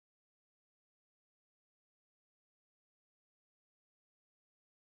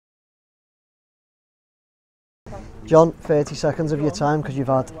John, 30 seconds of your time, because you've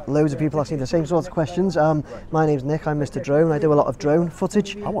had loads of people asking the same sorts of questions. My name's Nick, I'm Mr. Drone. I do a lot of drone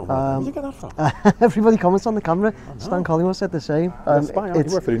footage. I want to know, where did you get that from? Everybody comments on the camera. Stan Collingwood said the same. You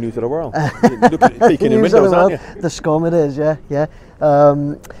work for the News of the World. Look at peeking in windows, aren't you? The scum it is, yeah.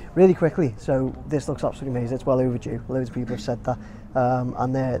 Really quickly, so this looks absolutely amazing. It's well overdue. Loads of people have said that,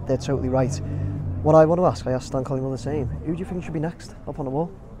 and they're totally right. What I want to ask, I asked Stan Collingwood the same. Who do you think should be next up on the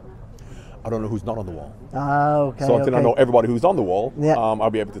wall? I don't know who's not on the wall. Okay. So until I know everybody who's on the wall, yeah.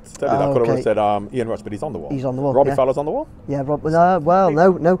 I'll be able to tell you that. I could have said Ian Rush, but he's on the wall. He's on the wall. Robbie Fowler's on the wall? Yeah,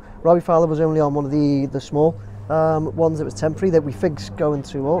 no. Robbie Fowler was only on one of the small ones that was temporary, that we think going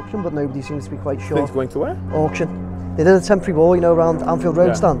to auction, but nobody seems to be quite sure. Things going to where? Auction. They did a temporary wall, around Anfield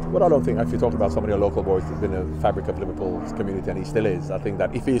Road stand. Well, I don't think, if you talk about somebody, a local boy who's been a fabric of Liverpool's community, and he still is, I think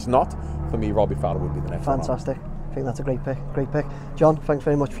that if he's not, for me, Robbie Fowler would be the next one. Fantastic. I think that's a great pick. John, thanks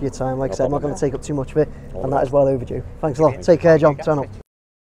very much for your time. Like I said, I'm not going to take up too much of it, and that is well overdue. Thanks a lot. Take care, John. Turn up.